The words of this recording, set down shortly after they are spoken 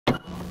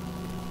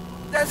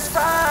That's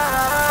fine.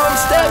 I'm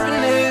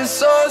stepping in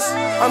sauce.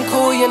 I'm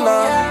cool, you know.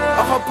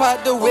 I hop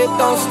out the whip,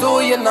 don't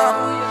stool, you know.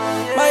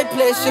 My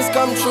place just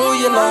come true,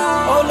 you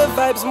know. All the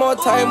vibes, more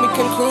time, we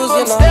can cruise,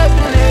 you know. I'm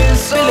stepping in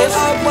sauce. Fill it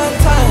up one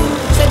time.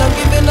 Said I'm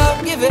giving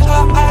up, give it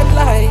up, I'd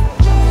lie.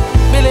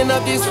 Filling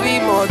up this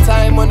weed, more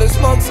time. When the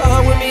smoke's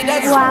on with me,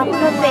 that's Wow,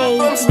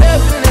 baby. I'm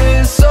stepping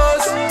in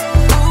sauce.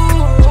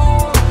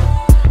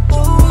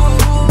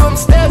 I'm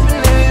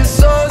stepping in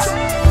sauce.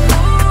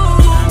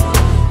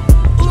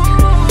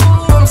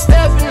 I'm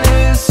stepping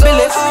in sauce. Fill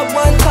it up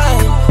one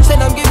time.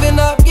 Said I'm giving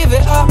up, give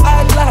it up,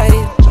 I'd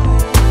lie.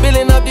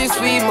 Filling up this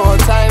weed, more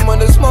time. When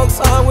the smoke's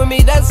on with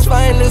me, that's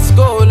fine, let's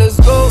go, let's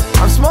go.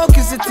 I'm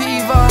smoking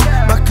sativa,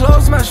 my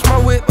clothes match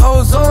my whip,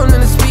 ozone in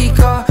the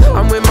speaker.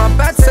 I'm with my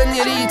bad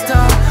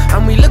señorita,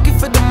 and we looking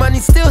for the money,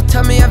 still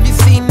tell me have you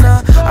seen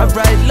her? I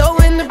ride low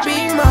in the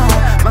Beamer,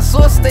 my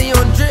sauce stay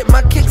on drip,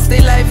 my kicks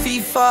stay like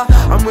FIFA.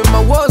 I'm with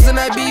my walls and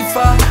I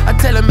beefer, I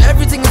tell them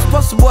everything is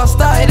possible, I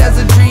started as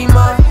a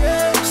dreamer.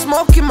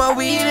 Smoking my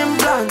weed in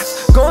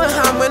blunts, going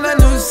ham when a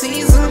new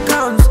season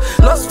comes.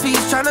 Lost peas,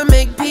 tryna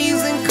make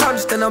peas and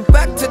cunts. Then I'm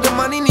back to the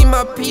money, need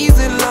my peas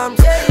and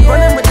lumps.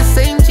 Running with the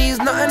same G's,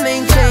 nothing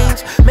ain't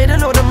changed. Made a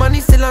load of money,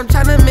 still I'm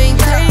tryna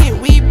maintain.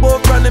 We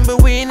both running,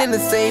 but we ain't in the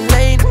same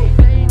lane.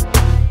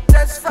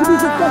 That's fine.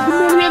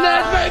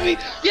 Baby.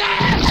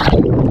 Yeah!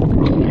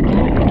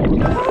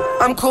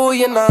 I'm cool,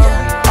 you know.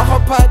 I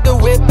hop out the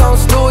whip, don't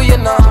stool, you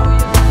know.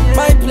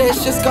 My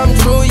place just come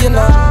true, you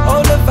know.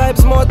 All the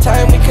vibes, more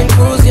time, we can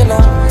cruise, you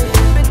know.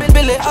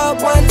 Fill it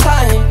up one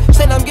time.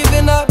 Said I'm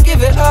giving up,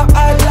 give it up,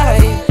 I'd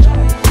lie.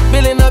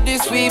 Filling up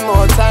this weed,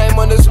 more time.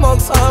 When the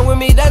smoke's on with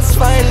me, that's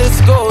fine,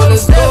 let's go,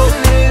 let's go. I'm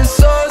stepping in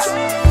sauce.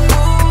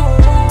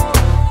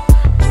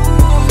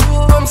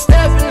 I'm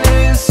stepping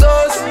in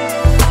sauce.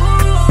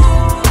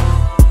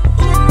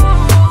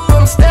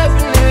 I'm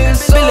stepping in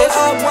sauce. Fill it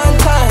up one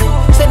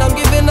time. Said I'm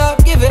giving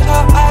up, give it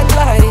up, I'd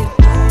lie.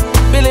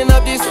 Filling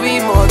up this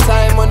weed, more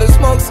time. When the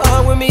smoke's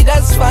on with me,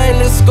 that's fine,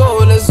 let's go,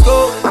 let's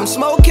go. I'm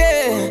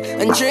smoking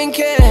and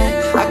drinking,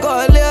 I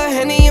got a little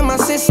Henny in my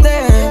system,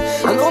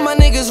 and all my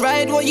niggas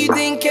ride, what you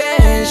thinking?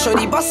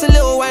 Shorty bust a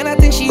little wine, I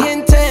think she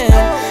hinting.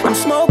 I'm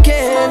smoking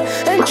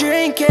and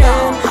drinking,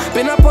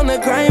 been up on the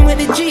grind with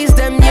the G's,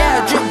 them,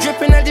 yeah. Drip,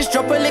 dripping, I just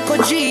drop a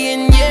little G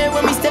in, yeah.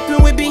 When we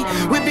steppin', we be,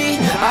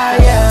 ah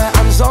yeah.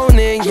 I'm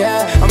zoning,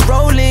 yeah, I'm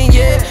rolling,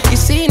 yeah. You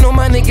see, all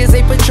my niggas,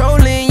 they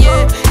patrolling,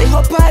 yeah. They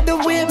hop out the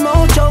whip,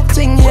 mojo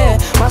ting, yeah.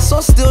 My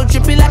sauce still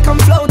drippy like I'm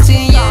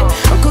floating, yeah.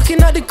 I'm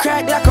cooking out the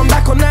crack like I'm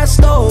back on that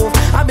stove.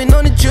 I've been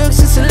on the drugs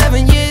since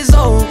 11 years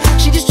old.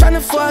 She just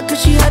tryna fuck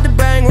cause she had the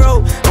bang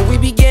roll, and we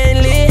be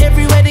getting lit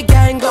everywhere the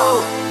gang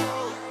go.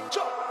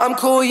 I'm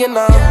cool, you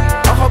know.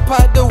 I hop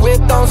out the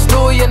whip, don't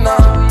stool, you know.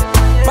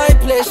 My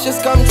place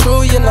just come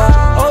true, you know.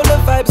 All the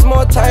vibes,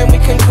 more time, we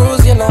can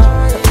cruise, you know.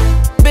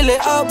 Fill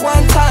it up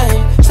one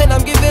time. Said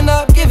I'm giving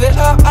up, give it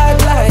up, I'd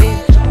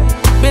lie.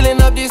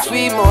 Filling up this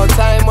weed, more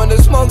time. When the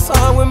smoke's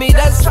on with me,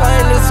 that's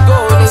fine, let's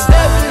go. Let's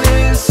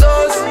stepping in sauce.